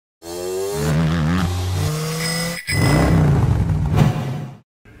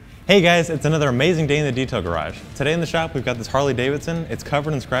Hey guys, it's another amazing day in the detail garage. Today in the shop we've got this Harley Davidson. It's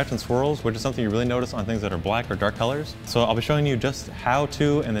covered in scratch and swirls, which is something you really notice on things that are black or dark colors. So I'll be showing you just how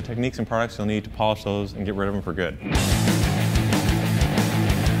to and the techniques and products you'll need to polish those and get rid of them for good.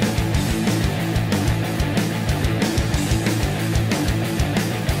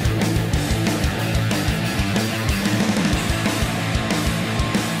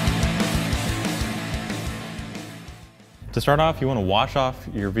 To start off, you want to wash off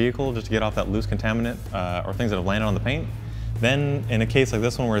your vehicle just to get off that loose contaminant or things that have landed on the paint. Then, in a case like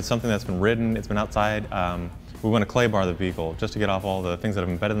this one where it's something that's been ridden, it's been outside, we want to clay bar the vehicle just to get off all the things that have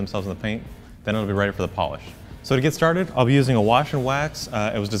embedded themselves in the paint. Then it'll be ready for the polish. So to get started, I'll be using a wash and wax.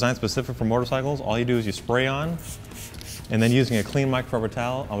 It was designed specific for motorcycles. All you do is you spray on, and then using a clean microfiber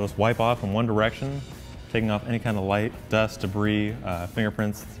towel, I'll just wipe off in one direction, taking off any kind of light, dust, debris,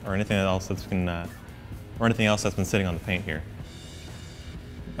 fingerprints, or anything else that's been sitting on the paint here.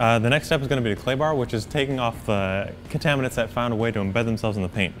 The next step is going to be the clay bar, which is taking off the contaminants that found a way to embed themselves in the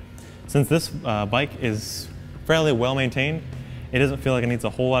paint. Since this bike is fairly well maintained, it doesn't feel like it needs a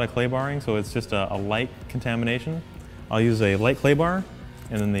whole lot of clay barring, so it's just a light contamination. I'll use a light clay bar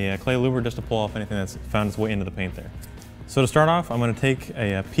and then the clay luber just to pull off anything that's found its way into the paint there. So to start off, I'm going to take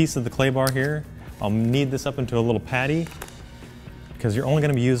a piece of the clay bar here. I'll knead this up into a little patty because you're only going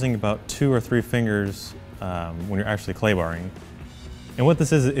to be using about 2 or 3 fingers when you're actually clay barring. And what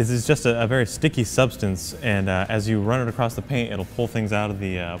this is just a very sticky substance, and as you run it across the paint, it'll pull things out of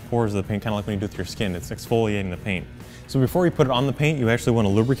the pores of the paint, kind of like when you do with your skin. It's exfoliating the paint. So before you put it on the paint, you actually want to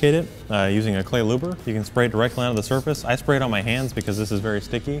lubricate it using a clay luber. You can spray it directly onto the surface. I spray it on my hands because this is very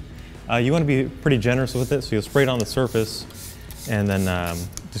sticky. You want to be pretty generous with it, so you'll spray it on the surface and then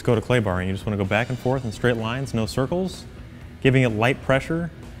just go to clay barring. You just want to go back and forth in straight lines, no circles, giving it light pressure,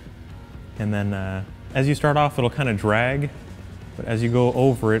 and then as you start off, it'll kind of drag, but as you go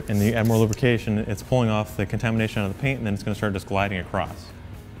over it and you add more lubrication, it's pulling off the contamination out of the paint, and then it's going to start just gliding across.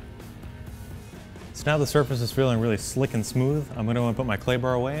 So now the surface is feeling really slick and smooth. I'm going to want to put my clay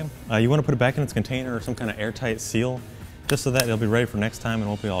bar away. You want to put it back in its container or some kind of airtight seal, just so that it'll be ready for next time and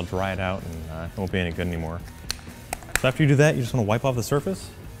won't be all dried out and it won't be any good anymore. So after you do that, you just want to wipe off the surface.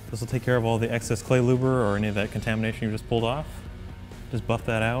 This will take care of all the excess clay luber or any of that contamination you just pulled off. Just buff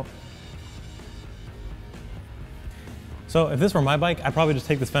that out. So if this were my bike, I'd probably just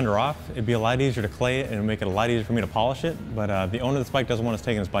take this fender off. It'd be a lot easier to clay it and it'd make it a lot easier for me to polish it, but the owner of this bike doesn't want us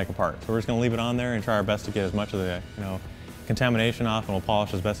taking his bike apart. So we're just gonna leave it on there and try our best to get as much of the contamination off, and we'll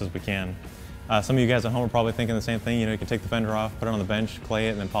polish as best as we can. Some of you guys at home are probably thinking the same thing. You can take the fender off, put it on the bench, clay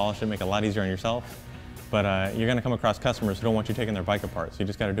it, and then polish it, make it a lot easier on yourself. But you're gonna come across customers who don't want you taking their bike apart. So you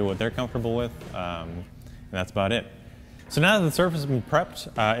just gotta do what they're comfortable with, and that's about it. So now that the surface has been prepped,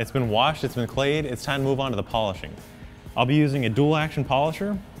 it's been washed, it's been clayed, it's time to move on to the polishing. I'll be using a dual action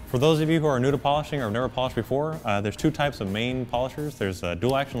polisher. For those of you who are new to polishing or have never polished before, there's 2 types of main polishers. There's a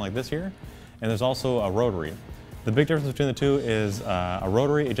dual action like this here, and there's also a rotary. The big difference between the two is a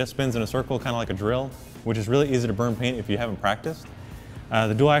rotary, it just spins in a circle, kind of like a drill, which is really easy to burn paint if you haven't practiced.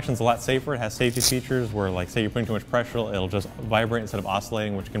 The dual action is a lot safer. It has safety features where, like, say you're putting too much pressure, it'll just vibrate instead of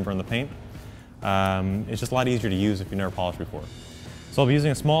oscillating, which can burn the paint. It's just a lot easier to use if you've never polished before. So I'll be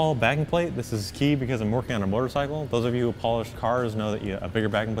using a small backing plate. This is key because I'm working on a motorcycle. Those of you who polish cars know that a bigger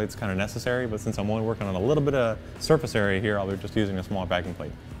backing plate is kind of necessary, but since I'm only working on a little bit of surface area here, I'll be just using a small backing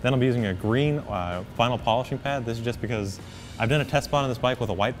plate. Then I'll be using a green final polishing pad. This is just because I've done a test spot on this bike with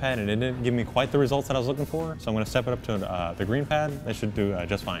a white pad and it didn't give me quite the results that I was looking for, so I'm going to step it up to the green pad. That should do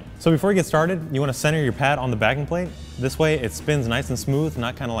just fine. So before you get started, you want to center your pad on the backing plate. This way it spins nice and smooth,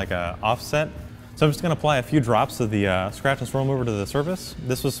 not kind of like a offset. So I'm just going to apply a few drops of the scratch and swirl remover to the surface.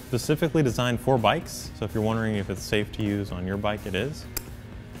 This was specifically designed for bikes, so if you're wondering if it's safe to use on your bike, it is.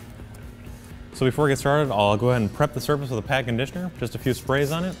 So before we get started, I'll go ahead and prep the surface with a pad conditioner, just a few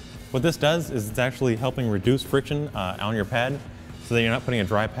sprays on it. What this does is it's actually helping reduce friction on your pad so that you're not putting a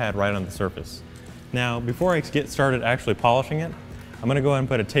dry pad right on the surface. Now, before I get started actually polishing it, I'm going to go ahead and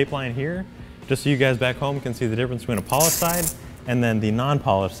put a tape line here, just so you guys back home can see the difference between a polished side and then the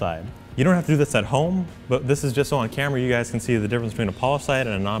non-polished side. You don't have to do this at home, but this is just so on camera you guys can see the difference between a polished side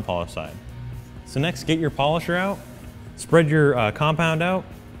and a non-polished side. So next, get your polisher out, spread your compound out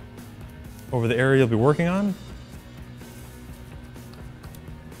over the area you'll be working on.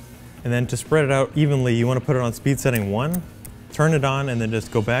 And then to spread it out evenly, you want to put it on speed setting 1, turn it on, and then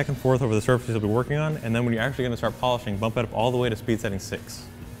just go back and forth over the surface you'll be working on. And then when you're actually going to start polishing, bump it up all the way to speed setting 6.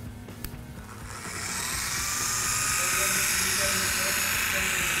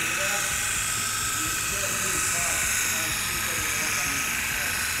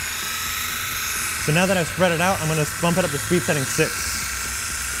 So now that I've spread it out, I'm going to bump it up to speed setting 6.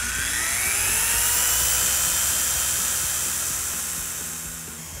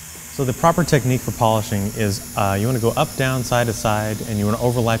 So the proper technique for polishing is you want to go up, down, side to side, and you want to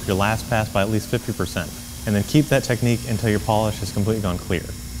overlap your last pass by at least 50%. And then keep that technique until your polish has completely gone clear.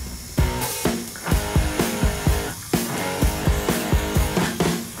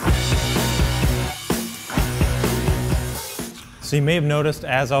 So you may have noticed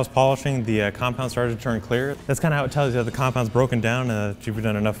as I was polishing, the compound started to turn clear. That's kind of how it tells you that the compound's broken down and that you've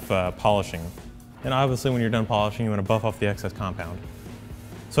done enough polishing. And obviously when you're done polishing, you want to buff off the excess compound.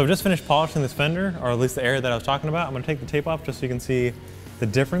 So I've just finished polishing this fender, or at least the area that I was talking about. I'm going to take the tape off just so you can see the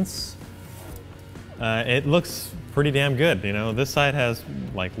difference. It looks pretty damn good. You know, this side has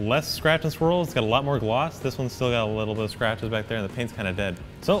like less scratch and swirl. It's got a lot more gloss. This one's still got a little bit of scratches back there and the paint's kind of dead.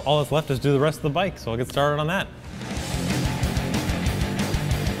 So all that's left is do the rest of the bike. So I'll get started on that.